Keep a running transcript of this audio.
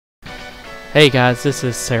Hey guys, this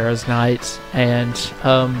is Sarah's Night, and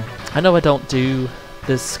I know I don't do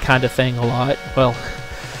this kind of thing a lot. Well,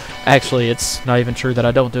 actually, it's not even true that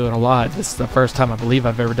I don't do it a lot. This is the first time I believe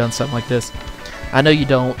I've ever done something like this. I know you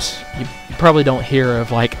probably don't hear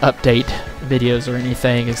of like update videos or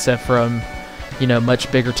anything except from,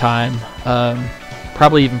 much bigger time,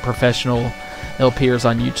 probably even professional LPers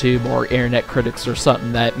on YouTube or internet critics or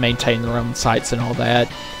something that maintain their own sites and all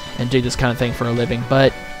that and do this kind of thing for a living.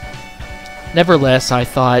 But nevertheless, I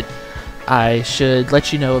thought I should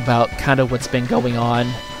let you know about kind of what's been going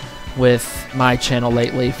on with my channel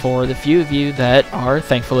lately for the few of you that are,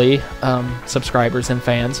 thankfully, subscribers and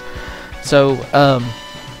fans. So,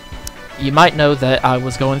 you might know that I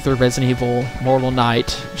was going through Resident Evil Mortal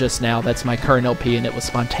Night just now. That's my current LP, and it was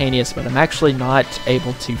spontaneous, but I'm actually not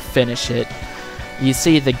able to finish it. You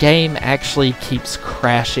see, the game actually keeps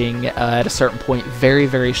crashing at a certain point very,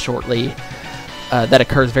 very shortly. That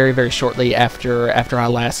occurs very, very shortly after I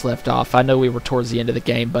last left off. I know we were towards the end of the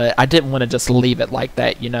game, but I didn't want to just leave it like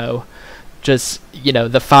that, Just,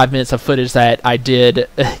 the 5 minutes of footage that I did,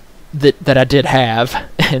 that I did have,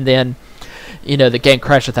 and then, the game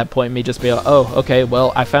crashed at that point, and me just be like, oh, okay,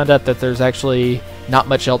 well, I found out that there's actually not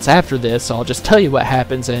much else after this, so I'll just tell you what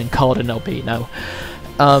happens and call it an LP. No.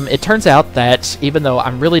 It turns out that, even though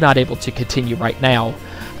I'm really not able to continue right now,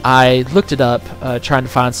 I looked it up, trying to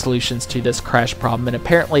find solutions to this crash problem, and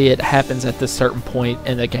apparently it happens at this certain point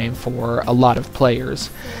in the game for a lot of players.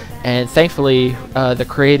 And thankfully, the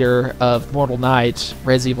creator of Mortal Night,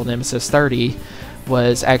 Resident Evil Nemesis 30,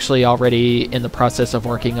 was actually already in the process of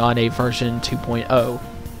working on a version 2.0.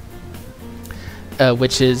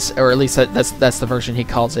 Which is, or at least that's the version he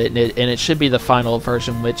calls it, and it should be the final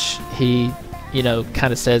version, which he,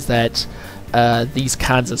 kind of says that these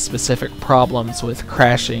kinds of specific problems with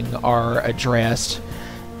crashing are addressed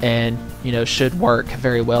and, should work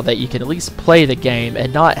very well, that you can at least play the game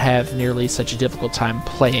and not have nearly such a difficult time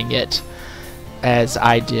playing it as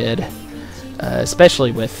I did,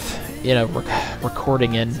 especially with,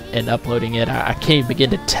 recording and uploading it. I can't even begin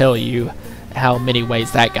to tell you how many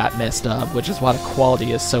ways that got messed up, which is why the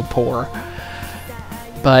quality is so poor.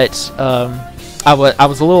 But, I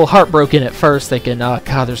was a little heartbroken at first, thinking, oh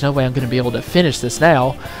god, there's no way I'm going to be able to finish this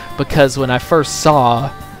now, because when I first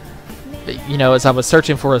saw, as I was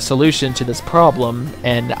searching for a solution to this problem,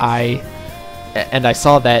 and I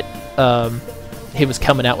saw that he was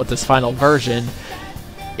coming out with this final version,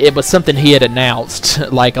 it was something he had announced,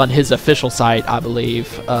 like on his official site, I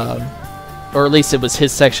believe, or at least it was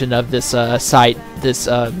his section of this site, this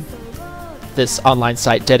online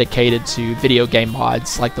site dedicated to video game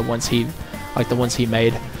mods, like the ones he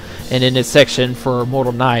made. And in his section for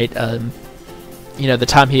Mortal Night, the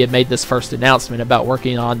time he had made this first announcement about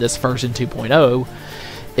working on this version 2.0,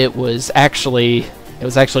 it was actually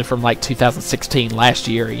from like 2016, last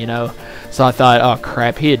year, So I thought, oh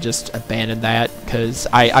crap, he had just abandoned that, because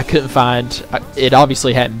I couldn't find, it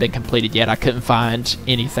obviously hadn't been completed yet. I couldn't find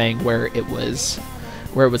anything where it was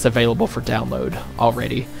available for download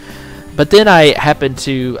already. But then I happened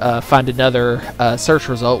to find another search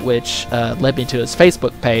result, which led me to his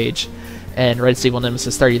Facebook page, and Resident Evil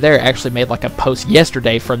Nemesis 30 there actually made like a post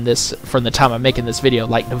yesterday from the time I'm making this video,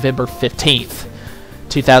 like November 15th,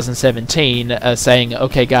 2017, saying,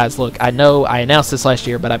 okay guys, look, I know I announced this last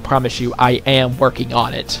year, but I promise you I am working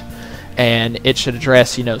on it, and it should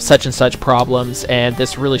address, such and such problems, and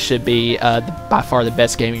this really should be by far the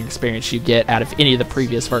best gaming experience you get out of any of the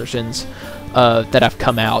previous versions that have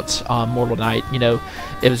come out on Mortal Night.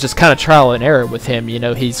 It was just kind of trial and error with him.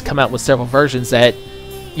 He's come out with several versions that,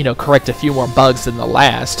 correct a few more bugs than the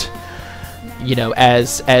last.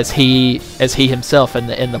 As he himself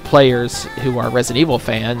and the players who are Resident Evil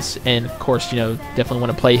fans, and of course, definitely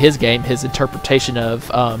want to play his game, his interpretation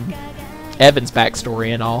of Evan's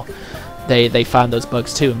backstory and all. They find those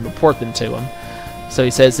bugs too and report them to him. So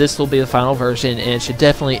he says this will be the final version, and it should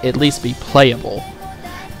definitely at least be playable.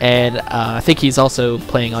 And I think he's also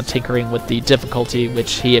planning on tinkering with the difficulty,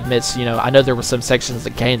 which he admits, I know there were some sections of the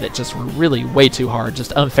game that just were really way too hard,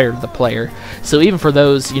 just unfair to the player. So even for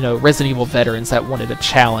those, Resident Evil veterans that wanted a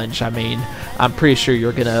challenge, I mean, I'm pretty sure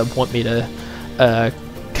you're going to want me to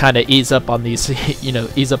kind of ease up on these,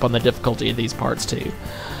 ease up on the difficulty of these parts too.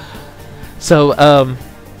 So,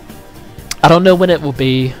 I don't know when it will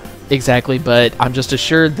be exactly, but I'm just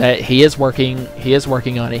assured that he is working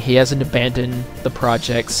on it. He hasn't abandoned the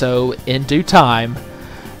project, so in due time,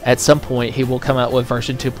 at some point, he will come out with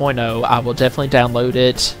version 2.0. I will definitely download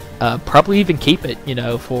it, probably even keep it,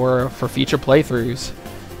 for future playthroughs,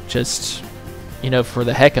 just, for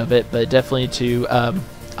the heck of it, but definitely to,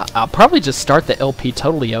 I'll probably just start the LP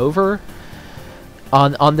totally over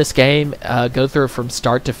on this game, go through it from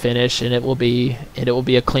start to finish, and it will be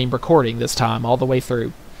a clean recording this time all the way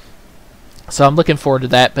through. So I'm looking forward to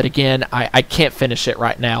that, but again, I can't finish it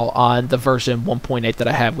right now on the version 1.8 that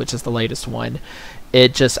I have, which is the latest one. I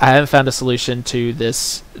haven't found a solution to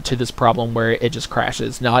this problem where it just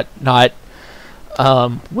crashes. Not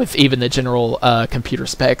with even the general computer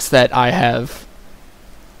specs that I have,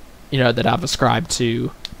 that I've ascribed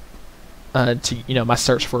to my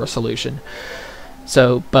search for a solution.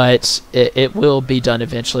 So, but it will be done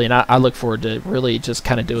eventually, and I look forward to really just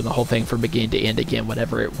kind of doing the whole thing from beginning to end again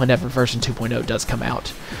whenever version 2.0 does come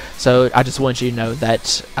out. So I just want you to know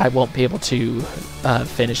that I won't be able to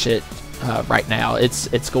finish it right now.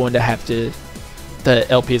 It's going to have to, the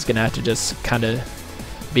LP is going to have to just kind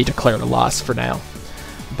of be declared a loss for now.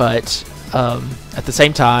 But at the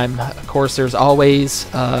same time, of course, there's always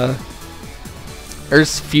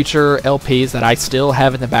there's future LPs that I still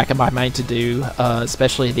have in the back of my mind to do,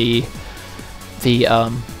 especially the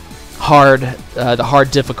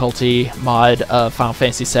hard difficulty mod of Final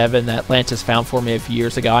Fantasy VII that Atlantis found for me a few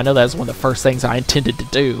years ago. I know that was one of the first things I intended to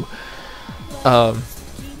do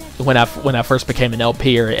when I first became an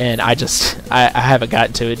LPer, and I haven't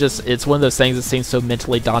gotten to it. It's one of those things that seems so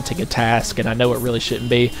mentally daunting a task, and I know it really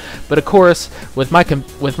shouldn't be. But of course, with my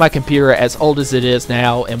computer as old as it is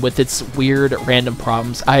now, and with its weird random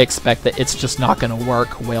problems, I expect that it's just not going to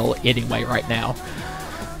work well anyway right now.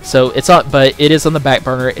 So but it is on the back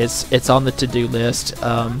burner. It's on the to-do list,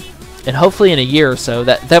 and hopefully in a year or so.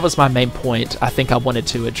 That was my main point. I think I wanted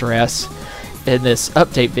to address in this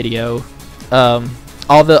update video.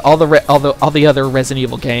 All the other Resident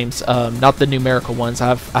Evil games, not the numerical ones.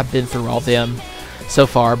 I've been through all them so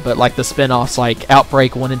far, but like the spin-offs like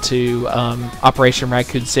Outbreak 1 and 2, Operation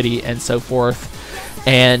Raccoon City, and so forth,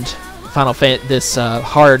 and this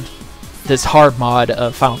hard mod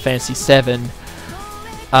of Final Fantasy VII.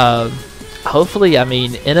 Hopefully, I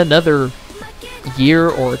mean, in another year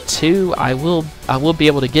or two, I will be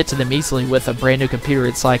able to get to them easily with a brand new computer.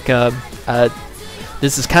 It's like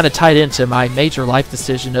this is kind of tied into my major life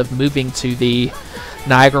decision of moving to the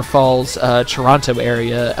Niagara Falls, Toronto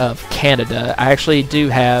area of Canada. I actually do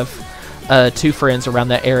have 2 friends around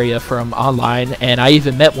that area from online, and I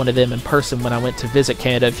even met one of them in person when I went to visit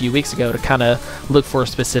Canada a few weeks ago to kind of look for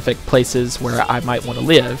specific places where I might want to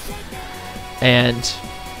live. And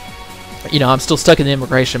I'm still stuck in the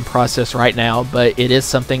immigration process right now, but it is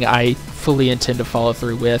something I fully intend to follow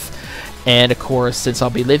through with. And of course, since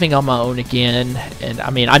I'll be living on my own again, and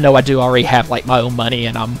I mean, I know I do already have like my own money,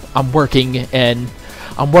 and I'm working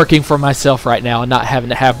for myself right now, and not having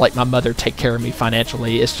to have like my mother take care of me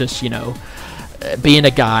financially. It's just, being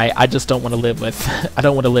a guy, I just don't want to live with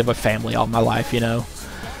family all my life.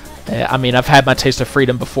 I mean, I've had my taste of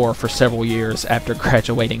freedom before for several years after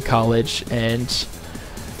graduating college, and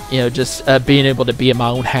just being able to be in my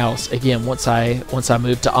own house again once I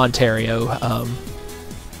moved to Ontario.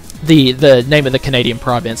 The name of the Canadian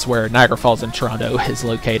province where Niagara Falls and Toronto is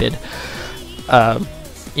located.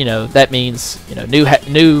 That means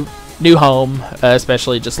new home,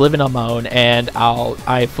 especially just living on my own, and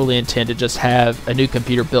I fully intend to just have a new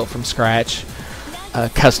computer built from scratch,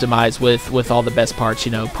 customized with all the best parts.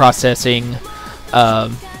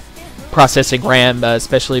 Processing RAM,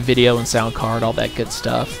 especially video and sound card, all that good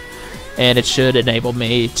stuff. And it should enable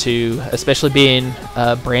me to, especially being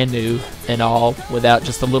brand new and all, without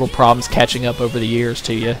just the little problems catching up over the years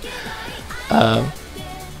to you,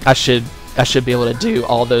 I should be able to do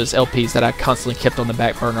all those LPs that I constantly kept on the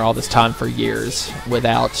back burner all this time for years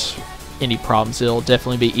without any problems. It'll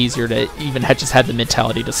definitely be easier to even just have the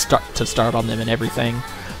mentality to start on them and everything.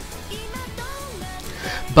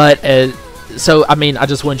 But so I mean, I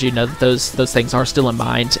just wanted you to know that those things are still in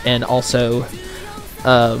mind, and also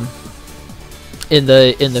in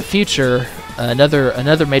the future,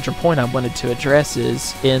 another major point I wanted to address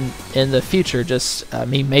is in the future, just I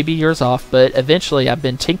mean, maybe years off, but eventually I've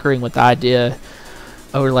been tinkering with the idea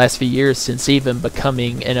over the last few years since even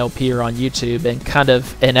becoming an LPer on YouTube,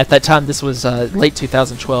 and at that time, this was late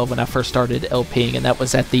 2012 when I first started LPing, and that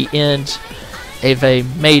was at the end of a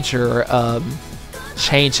major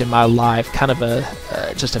change in my life, kind of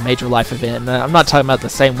just a major life event. And I'm not talking about the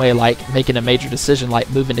same way like making a major decision like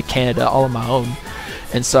moving to Canada all on my own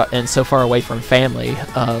and so far away from family,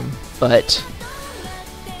 but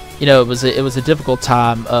it was a difficult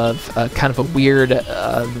time of kind of a weird,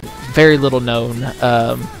 very little known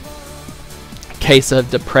case of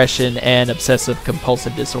depression and obsessive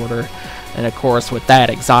compulsive disorder, and of course with that,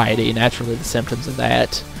 anxiety, naturally the symptoms of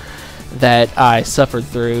that. that I suffered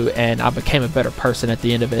through, and I became a better person at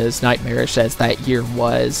the end of it, as nightmarish as that year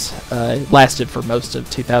was. It lasted for most of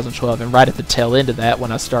 2012, and right at the tail end of that,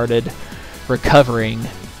 when I started recovering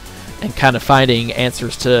and kind of finding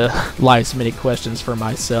answers to life's many questions for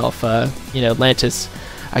myself, you know, Lantis,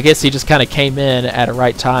 I guess he just kind of came in at a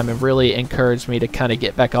right time and really encouraged me to kind of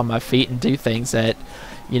get back on my feet and do things that,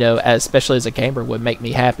 you know, especially as a gamer, would make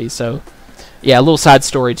me happy. So yeah, a little side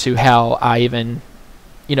story to how I even,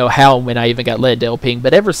 you know, how and when I even got led to LPing.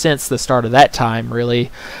 But ever since the start of that time, really,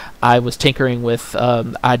 I was tinkering with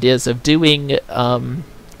ideas of doing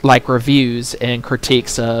like reviews and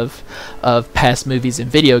critiques of past movies and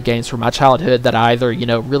video games from my childhood that I either, you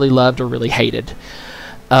know, really loved or really hated.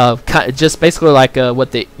 Just basically like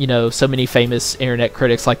what the, you know, so many famous internet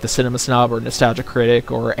critics like the Cinema Snob or Nostalgia Critic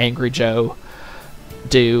or Angry Joe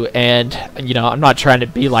do. And, you know, I'm not trying to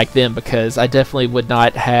be like them, because I definitely would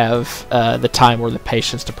not have the time or the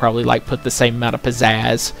patience to probably like put the same amount of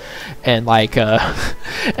pizzazz and like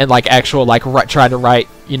and like actual like trying to write,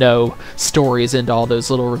 you know, stories into all those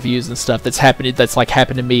little reviews and stuff that's happened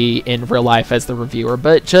to me in real life as the reviewer.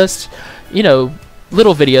 But just, you know,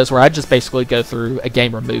 little videos where I just basically go through a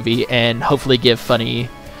game or movie and hopefully give funny,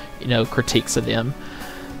 you know, critiques of them.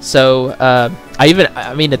 So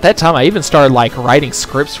I mean at that time I even started like writing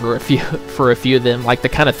scripts for a few of them, like the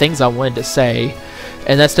kind of things I wanted to say,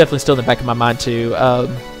 and that's definitely still in the back of my mind too.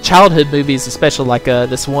 Childhood movies, especially like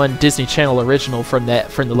this one Disney Channel original from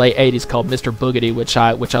the late 80s called Mr. Boogedy, which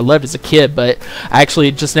I loved as a kid, but I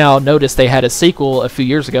actually just now noticed they had a sequel a few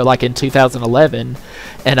years ago, like in 2011,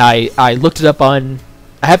 and I looked it up on.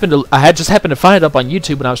 I had just happened to find it up on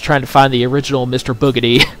YouTube when I was trying to find the original Mr.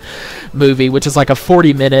 Boogedy movie, which is like a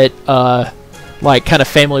 40-minute, like kind of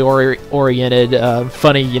family-oriented,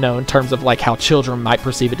 funny, you know, in terms of like how children might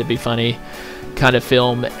perceive it to be funny, kind of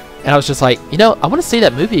film. And I was just like, you know, I want to see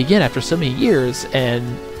that movie again after so many years.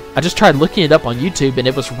 And I just tried looking it up on YouTube, and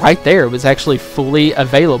it was right there. It was actually fully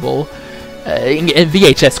available in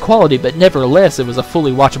VHS quality, but nevertheless, it was a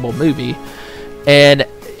fully watchable movie. And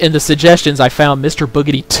in the suggestions, I found Mr.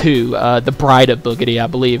 Boogedy 2, The Bride of Boogedy, I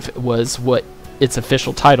believe was what its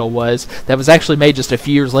official title was. That was actually made just a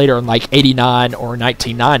few years later in like 89 or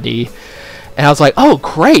 1990. And I was like, oh,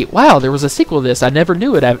 great, wow, there was a sequel to this. I never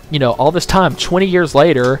knew it. You know, all this time, 20 years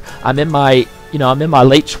later, I'm in my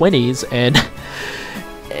late 20s, and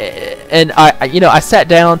I sat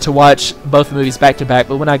down to watch both movies back to back,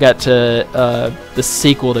 but when I got to the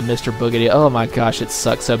sequel to Mr. Boogedy, oh my gosh, it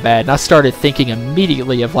sucked so bad. And I started thinking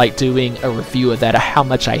immediately of like doing a review of that, of how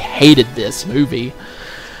much I hated this movie.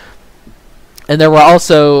 And there were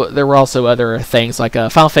also other things like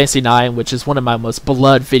Final Fantasy IX, which is one of my most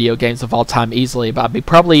beloved video games of all time, easily. But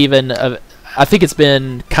probably even I think it's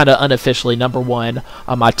been kind of unofficially #1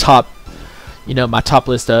 on my top. You know, my top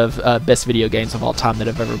list of best video games of all time that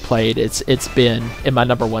I've ever played. It's been in my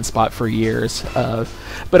 #1 spot for years.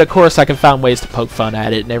 But of course, I can find ways to poke fun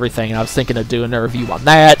at it and everything. And I was thinking of doing a review on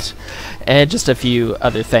that, and just a few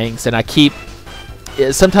other things. And I keep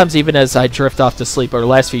sometimes, even as I drift off to sleep, over the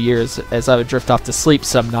last few years, as I would drift off to sleep,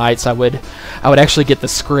 some nights I would actually get the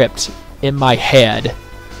script in my head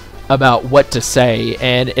about what to say,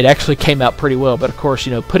 and it actually came out pretty well. But of course,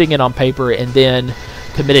 you know, putting it on paper and then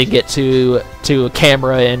committing it to a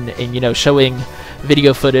camera and you know, showing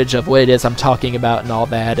video footage of what it is I'm talking about and all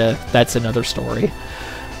that, that's another story.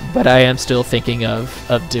 But I am still thinking of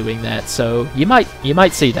doing that, so you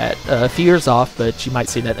might see that a few years off, but you might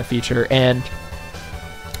see that in the future.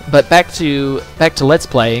 But back to Let's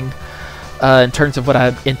Playing, in terms of what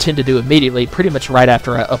I intend to do immediately, pretty much right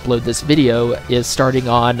after I upload this video, is starting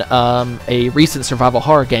on a recent survival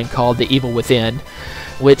horror game called The Evil Within,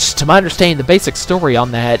 which, to my understanding, the basic story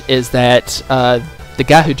on that is that the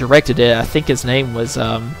guy who directed it, I think his name was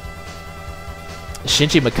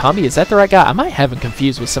Shinji Mikami. Is that the right guy? I might have him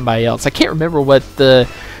confused with somebody else. I can't remember what the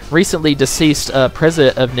recently deceased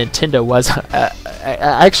president of Nintendo was. I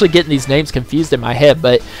actually getting these names confused in my head,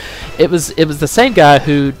 but it was the same guy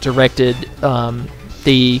who directed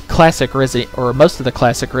the classic most of the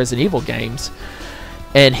classic Resident Evil games,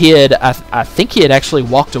 and I think he had actually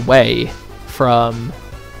walked away from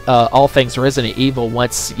all things Resident Evil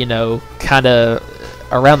once, you know, kind of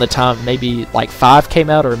around the time maybe like 5 came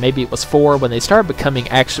out, or maybe it was 4, when they started becoming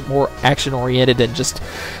more action oriented and just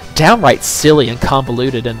downright silly and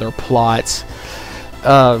convoluted in their plots.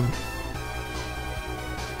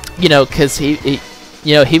 You know, because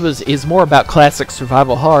he's more about classic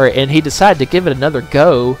survival horror, and he decided to give it another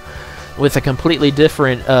go with a completely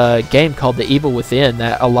different game called The Evil Within,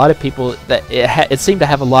 that a lot of people, that it seemed to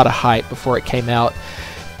have a lot of hype before it came out.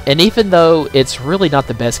 And even though it's really not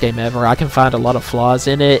the best game ever, I can find a lot of flaws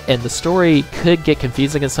in it, and the story could get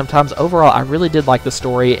confusing and sometimes. Overall, I really did like the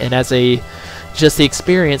story, and as just the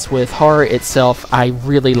experience with horror itself, I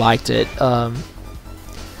really liked it.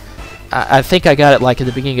 I think I got it like at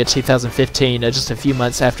the beginning of 2015, just a few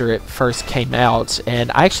months after it first came out,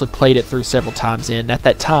 and I actually played it through several times, and at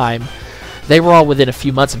that time, they were all within a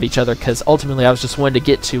few months of each other, because ultimately I was just wanting to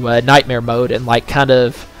get to nightmare mode and like kind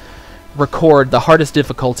of record the hardest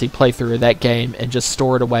difficulty playthrough of that game and just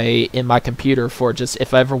store it away in my computer for just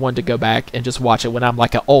if I ever wanted to go back and just watch it when I'm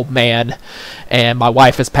like an old man and my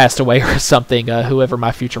wife has passed away or something, whoever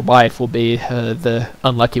my future wife will be, the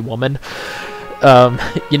unlucky woman.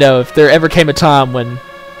 You know, if there ever came a time when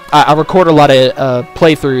I record a lot of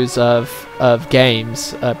playthroughs of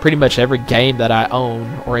games, pretty much every game that I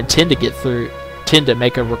own or intend to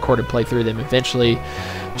make a recorded playthrough of them eventually,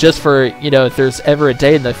 just for, you know, if there's ever a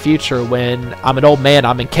day in the future when I'm an old man,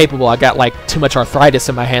 I'm incapable, I got like too much arthritis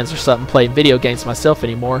in my hands or something playing video games myself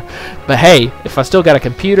anymore. But hey, if I still got a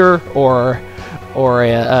computer or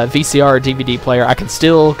a VCR or DVD player, I can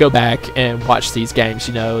still go back and watch these games,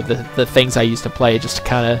 you know, the things I used to play, just to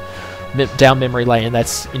kind of down memory lane.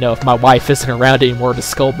 That's, you know, if my wife isn't around anymore to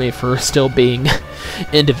scold me for still being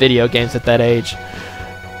into video games at that age.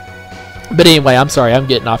 But anyway, I'm sorry, I'm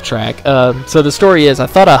getting off track. So the story is, I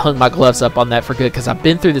thought I hung my gloves up on that for good, because I've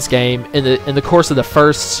been through this game in the course of the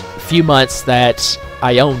first few months that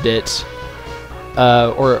I owned it,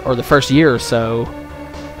 or the first year or so.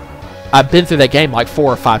 I've been through that game like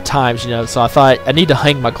 4 or 5 times, you know, so I thought I need to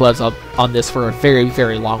hang my gloves up on this for a very,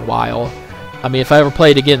 very long while. I mean, if I ever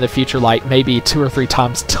play it again in the future, like maybe 2 or 3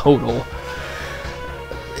 times total.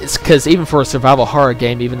 It's because even for a survival horror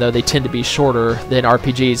game, even though they tend to be shorter than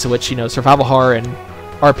RPGs, which, you know, survival horror and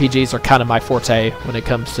RPGs are kind of my forte when it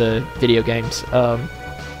comes to video games.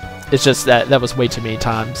 It's just that was way too many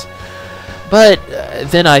times. But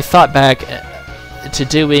then I thought back to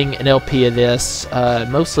doing an LP of this,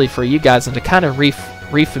 mostly for you guys, and to kind of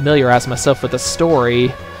refamiliarize myself with the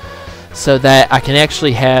story, so that I can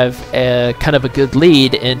actually have a kind of a good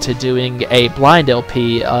lead into doing a blind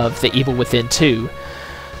LP of The Evil Within 2.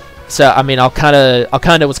 So, I mean, I'll kind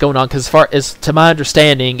of know what's going on, because as far as to my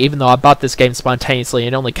understanding, even though I bought this game spontaneously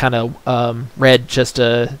and only kind of read just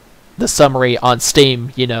the summary on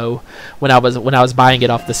Steam, you know, when I was buying it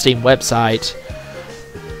off the Steam website,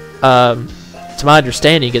 to my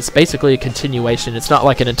understanding, it's basically a continuation. It's not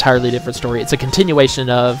like an entirely different story. It's a continuation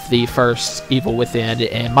of the first Evil Within,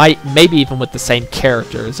 and maybe even with the same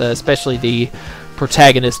characters, especially the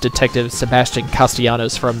protagonist, Detective Sebastian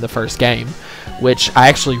Castellanos from the first game, which I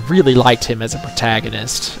actually really liked him as a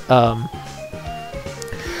protagonist. So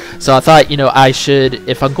I thought, you know, I should,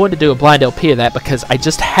 if I'm going to do a blind LP of that, because I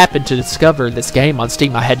just happened to discover this game on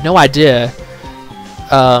Steam. I had no idea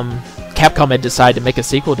Capcom had decided to make a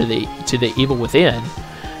sequel to the Evil Within.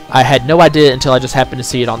 I had no idea until I just happened to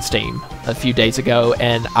see it on Steam a few days ago,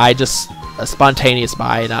 and I just a spontaneous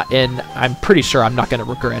buy, and I'm pretty sure I'm not going to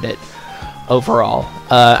regret it overall.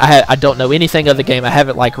 I don't know anything of the game. I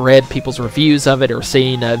haven't like read people's reviews of it or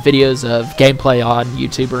seen videos of gameplay on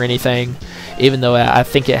YouTube or anything, even though I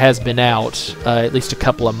think it has been out at least a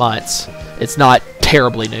couple of months. It's not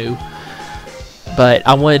terribly new. But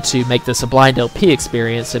I wanted to make this a blind LP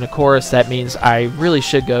experience, and of course that means I really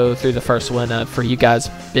should go through the first one for you guys'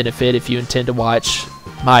 benefit if you intend to watch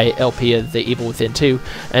my LP of The Evil Within 2,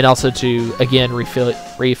 and also to, again,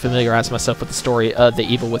 refamiliarize myself with the story of The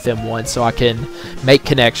Evil Within 1, so I can make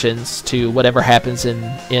connections to whatever happens in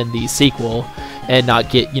the sequel and not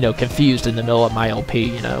get, you know, confused in the middle of my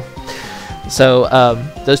LP, you know. So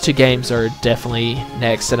those 2 games are definitely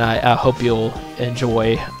next, and I hope you'll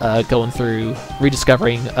enjoy going through,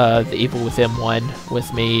 rediscovering The Evil Within 1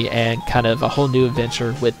 with me, and kind of a whole new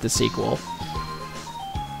adventure with the sequel.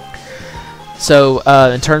 So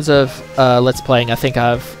in terms of Let's Playing, I think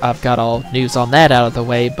I've got all news on that out of the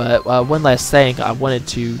way, but one last thing I wanted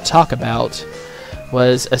to talk about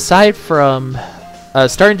was, aside from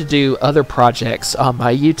starting to do other projects on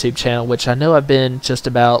my YouTube channel, which I know I've been just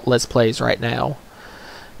about Let's Plays right now,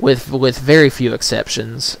 with very few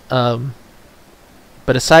exceptions.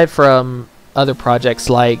 But aside from other projects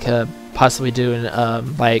like possibly doing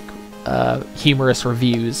humorous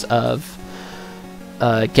reviews of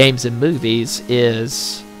games and movies,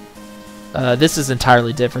 this is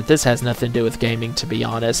entirely different. This has nothing to do with gaming, to be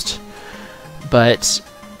honest. But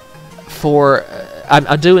for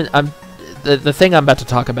the thing I'm about to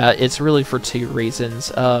talk about, it's really for 2 reasons.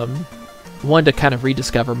 One, to kind of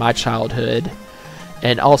rediscover my childhood,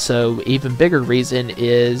 and also even bigger reason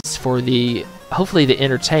is for the hopefully the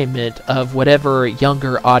entertainment of whatever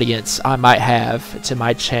younger audience I might have to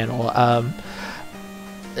my channel.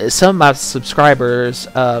 Some of my subscribers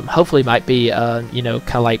hopefully might be you know,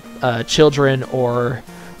 kind of like children or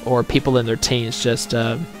people in their teens, just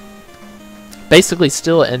basically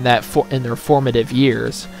still in that in their formative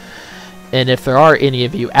years. And if there are any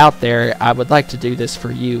of you out there, I would like to do this for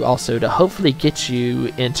you also, to hopefully get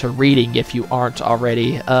you into reading if you aren't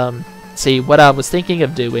already. See, what I was thinking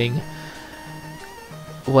of doing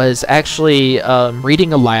was actually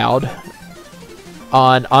reading aloud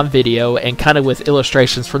on video, and kind of with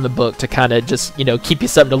illustrations from the book to kind of just, you know, keep you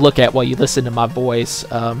something to look at while you listen to my voice.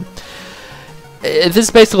 This is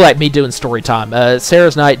basically like me doing story time.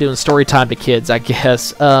 Sarah's night doing story time to kids, I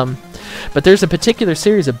guess. But there's a particular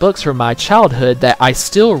series of books from my childhood that I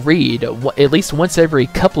still read at least once every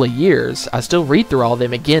couple of years. I still read through all of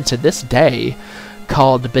them again to this day,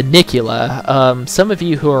 called Bunnicula. Some of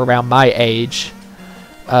you who are around my age,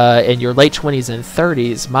 in your late 20s and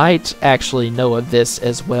 30s, might actually know of this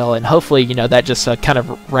as well, and hopefully, you know, that just kind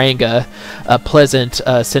of rang a pleasant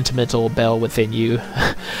sentimental bell within you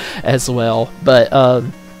as well. But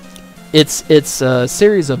it's a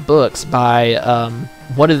series of books by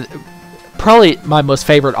one of probably my most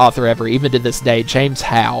favorite author ever, even to this day, James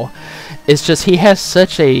Howe. It's just, he has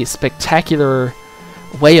such a spectacular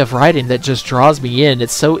way of writing that just draws me in.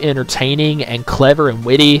 It's so entertaining and clever and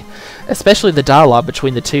witty, especially the dialogue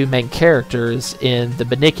between the two main characters in the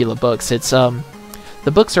Bunnicula books. It's the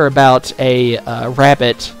books are about a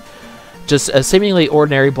rabbit, just a seemingly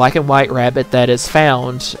ordinary black and white rabbit that is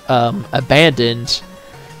found abandoned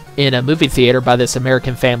in a movie theater by this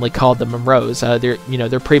American family called the Monroes.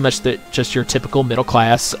 They're pretty much just your typical middle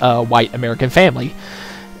class white American family.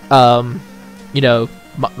 You know,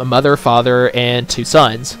 a mother, father, and two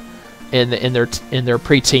sons in their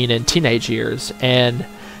preteen and teenage years. And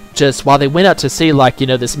just while they went out to see, like, you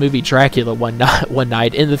know, this movie Dracula one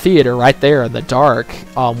night in the theater, right there in the dark,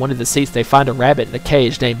 on one of the seats, they find a rabbit in a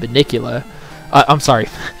cage named Bunnicula. I'm sorry,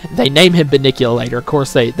 they name him Bunnicula later. Of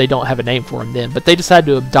course, they don't have a name for him then, but they decided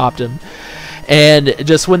to adopt him. And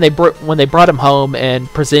just when they brought him home and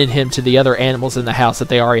presented him to the other animals in the house that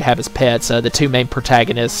they already have as pets, the two main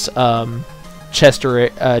protagonists, Chester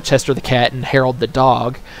the cat and Harold the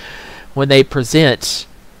dog, when they present,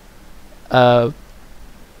 when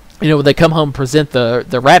they come home and present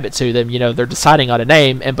the rabbit to them, you know, they're deciding on a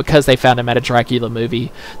name, and because they found him at a Dracula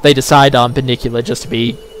movie, they decide on Bunnicula just to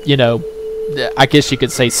be, you know, I guess you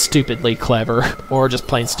could say stupidly clever, or just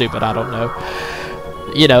plain stupid, I don't know.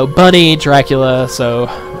 You know, Bunny, Dracula, so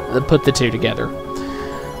put the two together.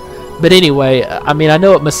 But anyway, I mean, I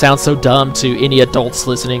know it must sound so dumb to any adults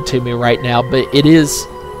listening to me right now, but it is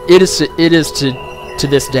to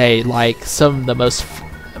this day like some of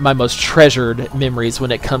my most treasured memories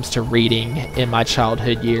when it comes to reading in my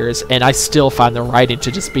childhood years, and I still find the writing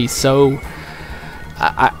to just be so.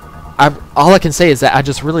 All I can say is that I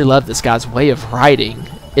just really love this guy's way of writing.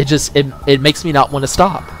 It makes me not want to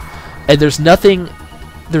stop, and there's nothing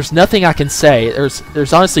I can say.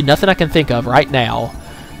 There's honestly nothing I can think of right now.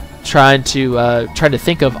 Trying to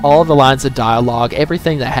think of all the lines of dialogue,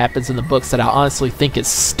 everything that happens in the books that I honestly think is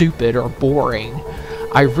stupid or boring.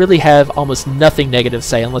 I really have almost nothing negative to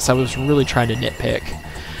say unless I was really trying to nitpick.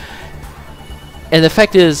 And the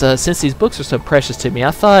fact is, since these books are so precious to me,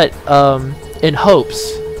 I thought, in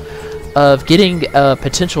hopes of getting a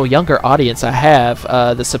potential younger audience I have,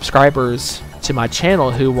 the subscribers to my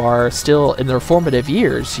channel who are still in their formative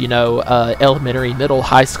years, you know, elementary, middle,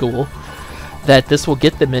 high school, that this will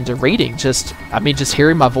get them into reading. Just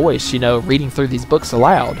hearing my voice, you know, reading through these books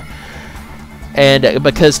aloud. And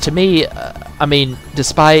because to me, I mean,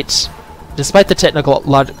 despite the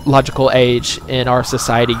technological age in our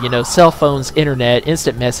society, you know, cell phones, internet,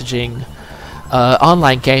 instant messaging,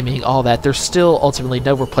 online gaming, all that, there's still ultimately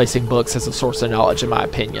no replacing books as a source of knowledge, in my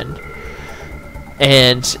opinion.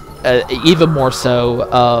 And even more so,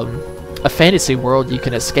 a fantasy world you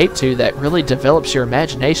can escape to that really develops your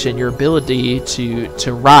imagination, your ability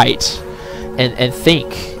to write and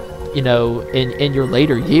think, you know, in your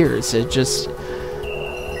later years. It just,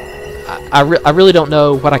 I really don't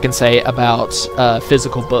know what I can say about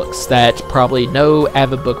physical books that probably no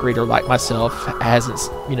avid book reader like myself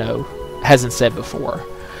hasn't said before.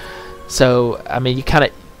 So, I mean, you kind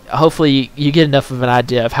of, hopefully you get enough of an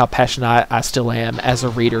idea of how passionate I still am as a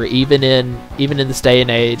reader, even in this day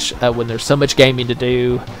and age, when there's so much gaming to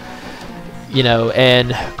do, you know,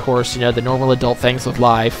 and of course, you know, the normal adult things of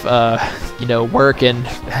life, you know, work, and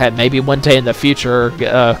maybe one day in the future,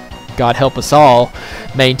 God help us all,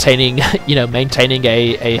 maintaining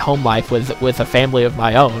a home life with a family of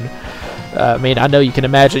my own. I mean, I know you can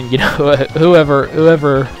imagine, you know,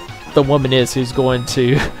 whoever the woman is who's going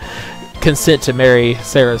to consent to marry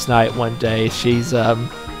Sarah's Knight one day, she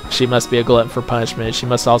must be a glutton for punishment. She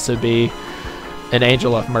must also be an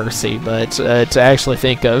angel of mercy. But to actually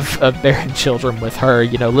think of bearing children with her,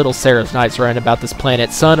 you know, little Sarah's Knight's running about this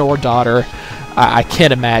planet, son or daughter, I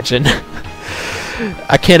can't imagine.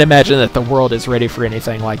 I can't imagine that the world is ready for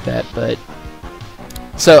anything like that. But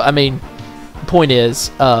so, I mean, point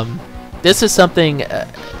is, this is something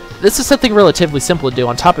relatively simple to do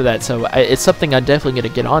on top of that, so it's something I'm definitely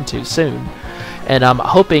going to get onto soon. And I'm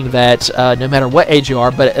hoping that no matter what age you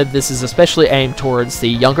are, but this is especially aimed towards the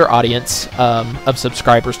younger audience of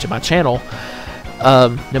subscribers to my channel,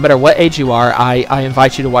 no matter what age you are, I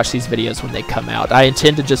invite you to watch these videos when they come out. I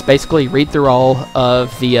intend to just basically read through all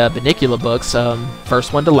of the Bunnicula books,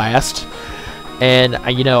 first one to last, and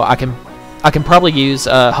you know, I can probably use,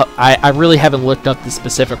 I really haven't looked up the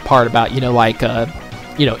specific part about, you know, like,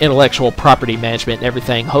 you know, intellectual property management and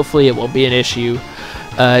everything. Hopefully it won't be an issue,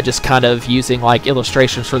 just kind of using like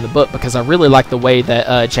illustrations from the book, because I really like the way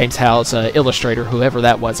that James Howe's illustrator, whoever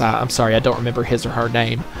that was, I'm sorry, I don't remember his or her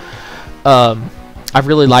name, I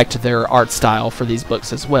really liked their art style for these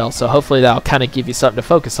books as well, so hopefully that'll kind of give you something to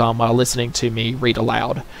focus on while listening to me read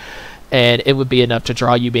aloud. And it would be enough to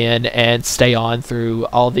draw you in and stay on through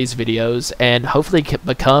all these videos, and hopefully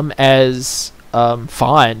become as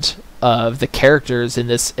fond of the characters in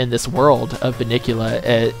this world of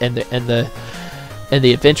Bunnicula and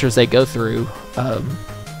the adventures they go through.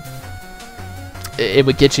 It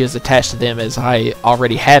would get you as attached to them as I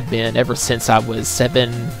already have been ever since I was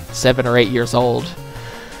 7 or 8 years old.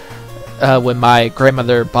 When my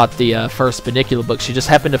grandmother bought the first Bunnicula book, she just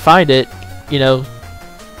happened to find it, you know,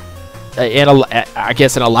 I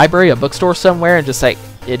guess in a library, a bookstore somewhere, and just like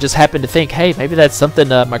it just happened to think, hey, maybe that's something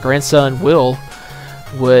my grandson Will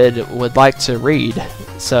would like to read.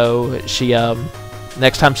 So she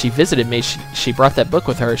next time she visited me, she brought that book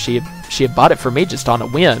with her. She had bought it for me just on a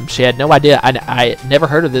whim. She had no idea. I never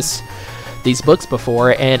heard of these books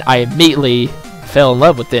before, and I immediately fell in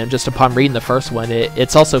love with them just upon reading the first one.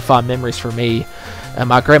 It's also fond memories for me.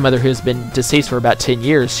 My grandmother, who has been deceased for about 10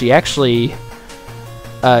 years, she actually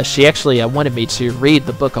wanted me to read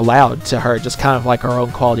the book aloud to her, just kind of like our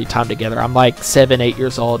own quality time together. I'm like 7, 8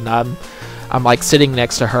 years old, and I'm like sitting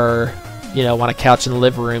next to her, you know, on a couch in the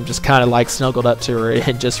living room, just kind of like snuggled up to her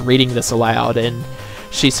and just reading this aloud. And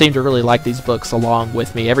she seemed to really like these books along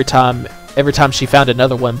with me. Every time she found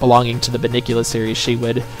another one belonging to the Bunnicula series, she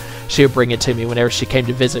would bring it to me whenever she came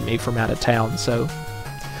to visit me from out of town. So,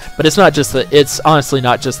 but it's honestly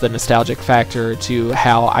not just the nostalgic factor to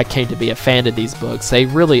how I came to be a fan of these books. They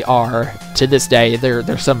really are, to this day,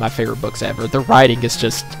 they're some of my favorite books ever. The writing is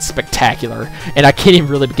just spectacular, and I can't even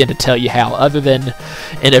really begin to tell you how, other than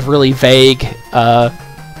in a really vague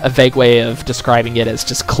way of describing it as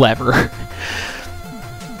just clever.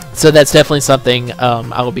 So that's definitely something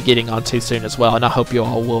I will be getting onto soon as well, and I hope you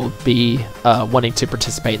all will be wanting to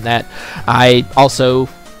participate in that. I also,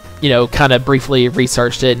 you know, kind of briefly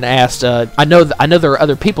researched it and asked. I know there are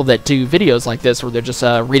other people that do videos like this where they're just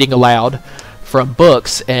reading aloud from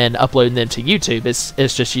books and uploading them to YouTube.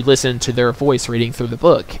 It's just you listen to their voice reading through the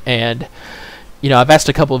book. And you know, I've asked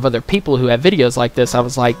a couple of other people who have videos like this. I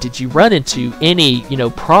was like, did you run into any, you know,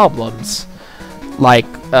 problems like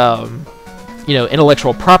you know,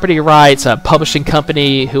 intellectual property rights, a publishing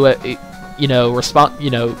company who you know,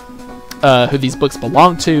 who these books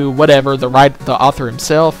belong to, whatever, the author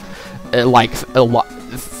himself, like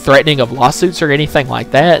threatening of lawsuits or anything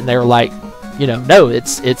like that? And they were like, you know, no,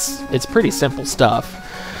 it's pretty simple stuff.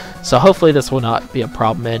 So hopefully this will not be a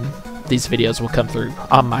problem, and these videos will come through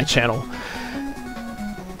on my channel.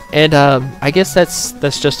 And I guess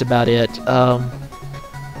that's just about it.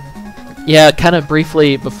 Yeah, kind of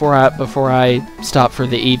briefly before I stop for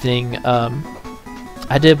the evening,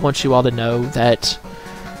 I did want you all to know that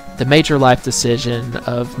the major life decision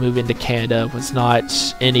of moving to Canada was not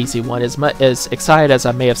an easy one. As excited as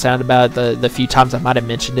I may have sounded about it, the few times I might have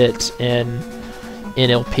mentioned it in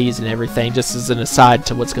LPs and everything, just as an aside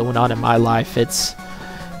to what's going on in my life, it's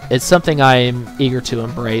something I am eager to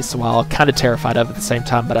embrace while kind of terrified of at the same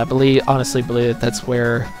time. But I honestly believe that that's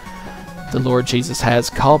where the Lord Jesus has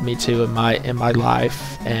called me to in my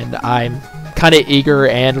life, and I'm kind of eager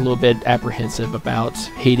and a little bit apprehensive about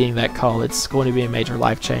heeding that call. It's going to be a major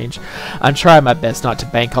life change. I'm trying my best not to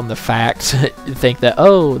bank on the fact, think that,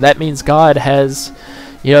 oh, that means God has,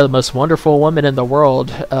 you know, the most wonderful woman in the world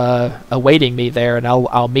awaiting me there, and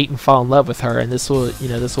I'll meet and fall in love with her, and this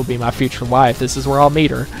will be my future wife. This is where I'll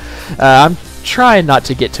meet her. I'm trying not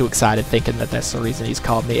to get too excited thinking that that's the reason He's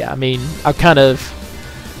called me. I mean,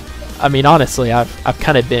 I mean, honestly, I've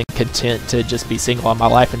kind of been content to just be single all my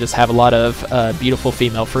life and just have a lot of beautiful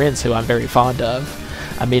female friends who I'm very fond of.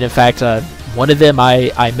 I mean, in fact, one of them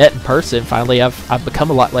I met in person. Finally, I've become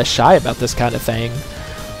a lot less shy about this kind of thing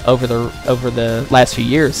over the last few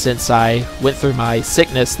years since I went through my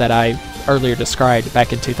sickness that I earlier described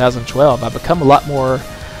back in 2012. I've become a lot more,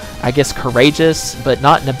 I guess, courageous, but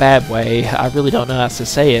not in a bad way. I really don't know how to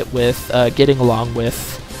say it, with getting along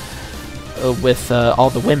with all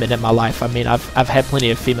the women in my life. I mean, I've had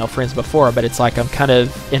plenty of female friends before, but it's like I'm kind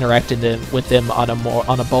of interacting with them on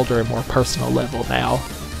a bolder and more personal level now.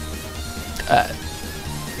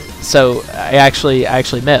 So I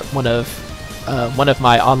actually met one of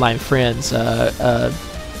my online friends, a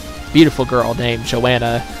beautiful girl named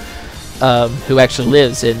Joanna, who actually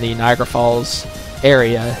lives in the Niagara Falls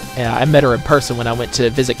area. And I met her in person when I went to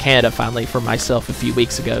visit Canada finally for myself a few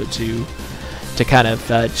weeks ago to kind of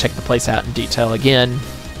check the place out in detail again,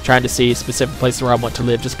 trying to see specific places where I want to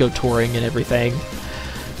live, just go touring and everything.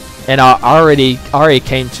 And I already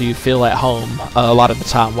came to feel at home a lot of the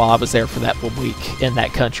time while I was there for that 1 week in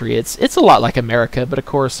that country. It's a lot like America, but of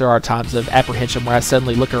course there are times of apprehension where I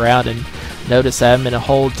suddenly look around and notice that I'm in a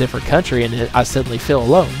whole different country and I suddenly feel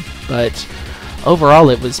alone. But overall,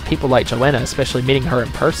 it was people like Joanna, especially meeting her in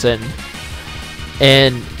person,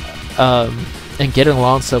 and getting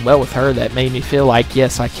along so well with her, that made me feel like,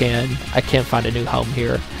 yes, I can find a new home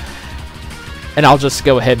here. And I'll just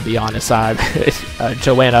go ahead and be honest.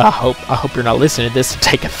 Joanna, I hope you're not listening to this and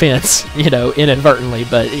take offense, inadvertently.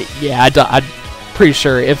 But yeah, I'm pretty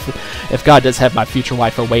sure if God does have my future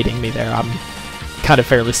wife awaiting me there, I'm kind of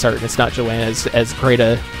fairly certain it's not Joanna as great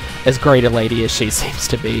a lady as she seems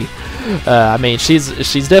to be. I mean, she's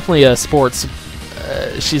definitely a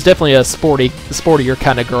she's definitely a sportier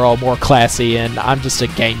kind of girl, more classy, and I'm just a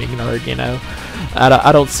gaming nerd.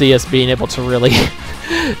 I don't see us being able to really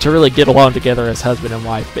get along together as husband and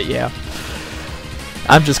wife. But yeah,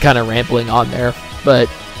 I'm just kind of rambling on there. But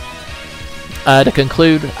to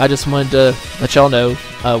conclude, I just wanted to let y'all know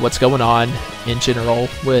what's going on in general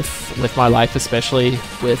with my life, especially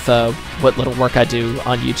with what little work I do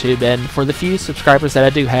on YouTube. And for the few subscribers that I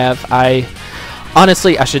do have,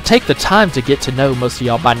 honestly, I should take the time to get to know most of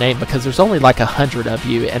y'all by name, because there's only like 100 of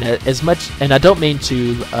you, and and I don't mean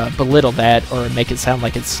to belittle that or make it sound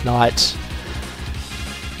like it's not.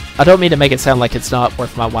 I don't mean to make it sound like it's not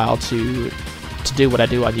worth my while to do what I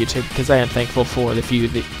do on YouTube, because I am thankful for the few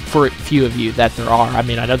of you that there are. I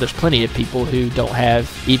mean, I know there's plenty of people who don't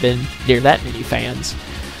have even near that many fans,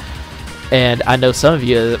 and I know some of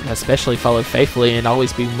you especially follow faithfully and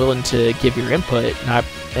always be willing to give your input,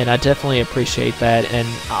 and I definitely appreciate that. And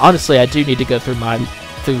honestly, I do need to go through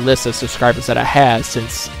list of subscribers that I have,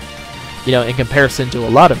 since in comparison to a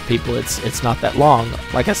lot of people, it's not that long.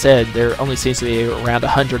 Like I said, there only seems to be around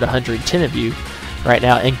 110 of you right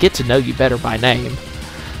now, and get to know you better by name.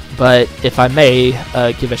 But if I may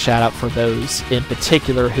give a shout out for those in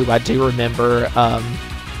particular who I do remember,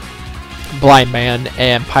 Blind Man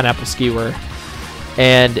and Pineapple Skewer.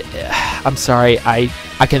 And I'm sorry, I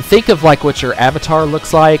can think of like what your avatar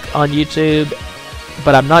looks like on YouTube,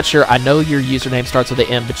 but I'm not sure. I know your username starts with an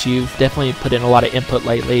M, but you've definitely put in a lot of input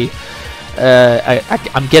lately.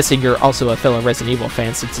 I'm guessing you're also a fellow Resident Evil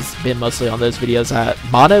fan, since it's been mostly on those videos.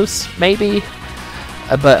 Monos, maybe?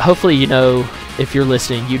 But hopefully, if you're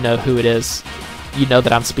listening, you know who it is. You know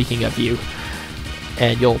that I'm speaking of you,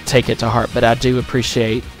 and you'll take it to heart. But I do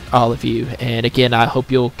appreciate all of you, and again, I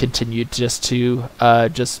hope you'll continue just to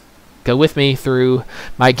just go with me through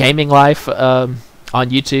my gaming life on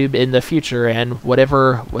YouTube in the future, and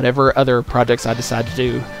whatever other projects I decide to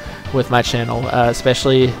do with my channel,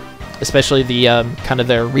 especially the kind of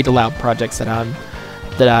the read aloud projects that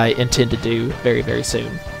I intend to do very, very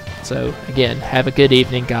soon. So again, have a good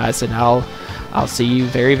evening, guys, and I'll see you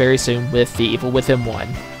very, very soon with The Evil Within 1.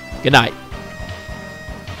 Good night.